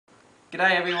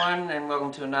G'day everyone, and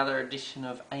welcome to another edition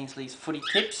of Ainslie's Footy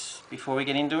Tips. Before we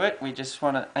get into it,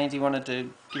 Ainsley wanted to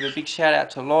give a big shout out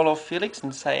to Lolo Felix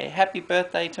and say happy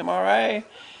birthday tomorrow.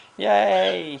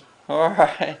 Yay!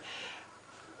 Alright.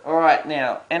 Alright,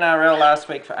 now, NRL last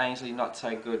week for Ainslie, not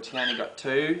so good. She only got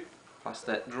 2, plus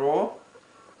that draw.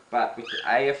 But with the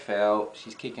AFL,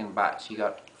 she's kicking butt. She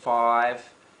got 5,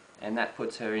 and that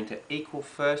puts her into equal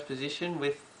first position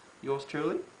with yours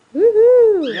truly.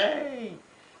 Woohoo! Yay!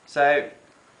 So,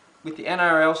 with the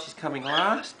NRL she's coming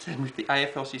last, and with the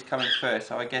AFL she's coming first.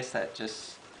 So I guess that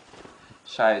just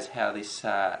shows how this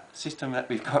system that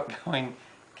we've got going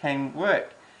can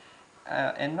work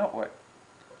and not work.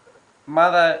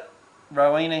 Mother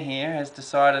Rowena here has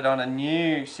decided on a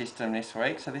new system this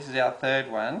week, so this is our third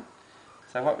one.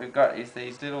 So what we've got is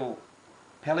these little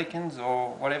pelicans,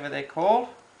 or whatever they're called,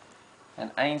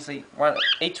 and Ainslie,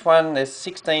 each one, there's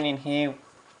 16 in here.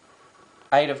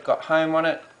 8 have got home on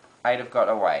it, 8 have got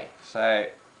away. So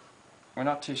we're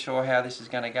not too sure how this is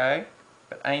going to go,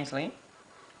 but Ainslie,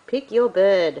 Pick your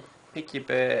bird. pick your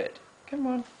bird. Come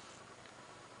on.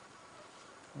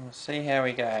 We'll see how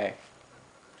we go.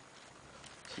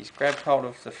 She's grabbed hold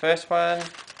of the first one.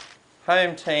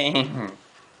 Home team.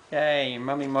 Yay,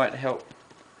 Mummy might help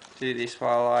do this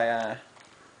while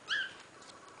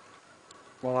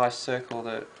I circle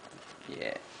the...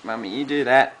 Yeah, Mummy, you do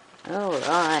that.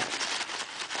 Alright.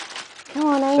 Come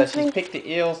on, So Ainslie. she's picked the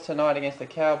Eels tonight against the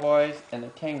Cowboys and the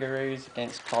Kangaroos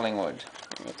against Collingwood.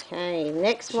 Okay,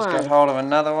 next She's one. got hold of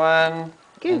another one.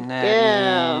 Good and that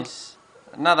girl. is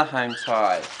another home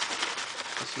side.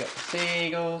 So she's got the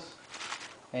Seagulls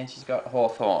and she's got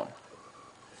Hawthorn.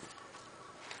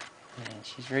 And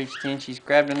she's reached in, she's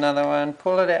grabbed another one.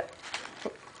 Pull it out.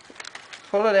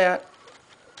 Pull it out.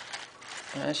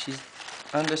 She's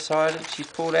undecided. She's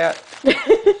pulled out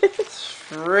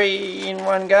 3 in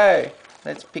one go.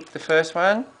 Let's pick the first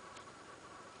one.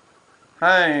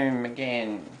 Home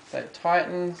again. So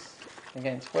Titans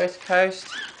against West Coast.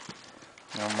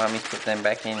 Oh, Mummy's put them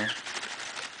back in.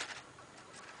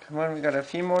 Come on, we've got a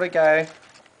few more to go.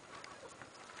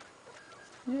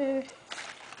 Yeah.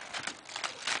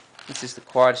 This is the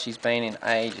quietest she's been in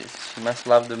ages. She must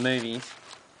love the movies.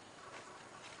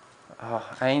 Oh,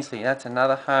 Ainslie, that's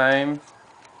another home.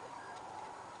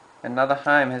 Another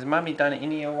home. Has Mummy done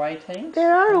any away teams?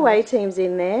 There are away teams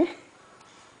in there.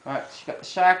 Right, she's got the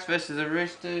Sharks versus the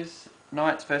Roosters,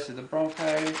 Knights versus the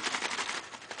Broncos,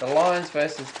 the Lions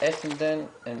versus Essendon,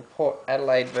 and Port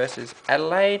Adelaide versus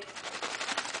Adelaide.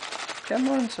 Come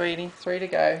on, sweetie, 3 to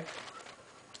go.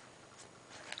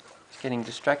 She's getting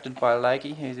distracted by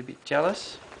Loki, who's a bit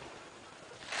jealous.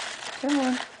 Come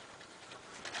on.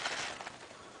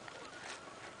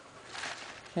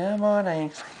 Come on,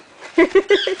 Ainsley.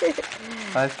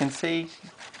 I can see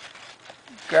she's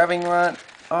grabbing one.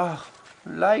 Oh,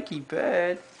 Loki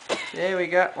bird. There we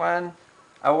got one.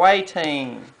 Away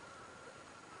team.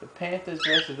 The Panthers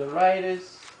versus the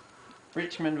Raiders.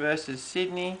 Richmond versus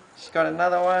Sydney. She's got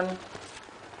another one.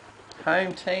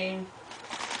 Home team.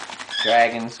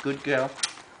 Dragons. Good girl.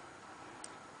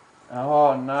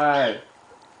 Oh no.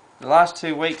 The last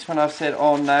 2 weeks when I've said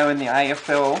oh no in the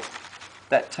AFL,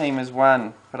 that team has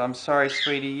won. But I'm sorry,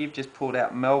 sweetie, you've just pulled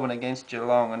out Melbourne against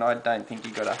Geelong, and I don't think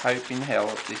you've got a hope in hell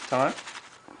at this time.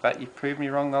 But you've proved me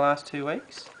wrong the last 2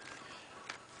 weeks.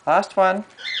 Last one.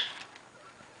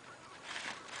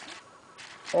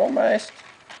 Almost.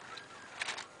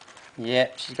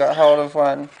 Yep, she's got hold of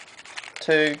 1,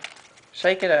 2.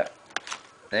 Shake it up.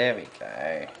 There we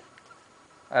go.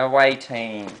 Away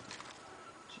team.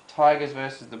 Tigers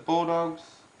versus the Bulldogs.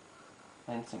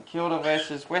 And St Kilda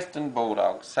versus Western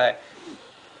Bulldogs. So,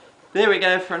 there we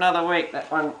go for another week. That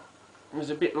one was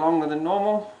a bit longer than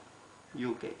normal.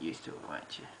 You'll get used to it,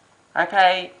 won't you?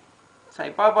 Okay,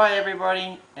 say bye-bye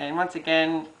everybody. And once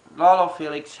again, Lolo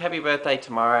Felix, happy birthday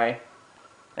tomorrow.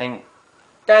 And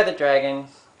go the Dragons.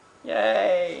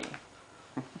 Yay!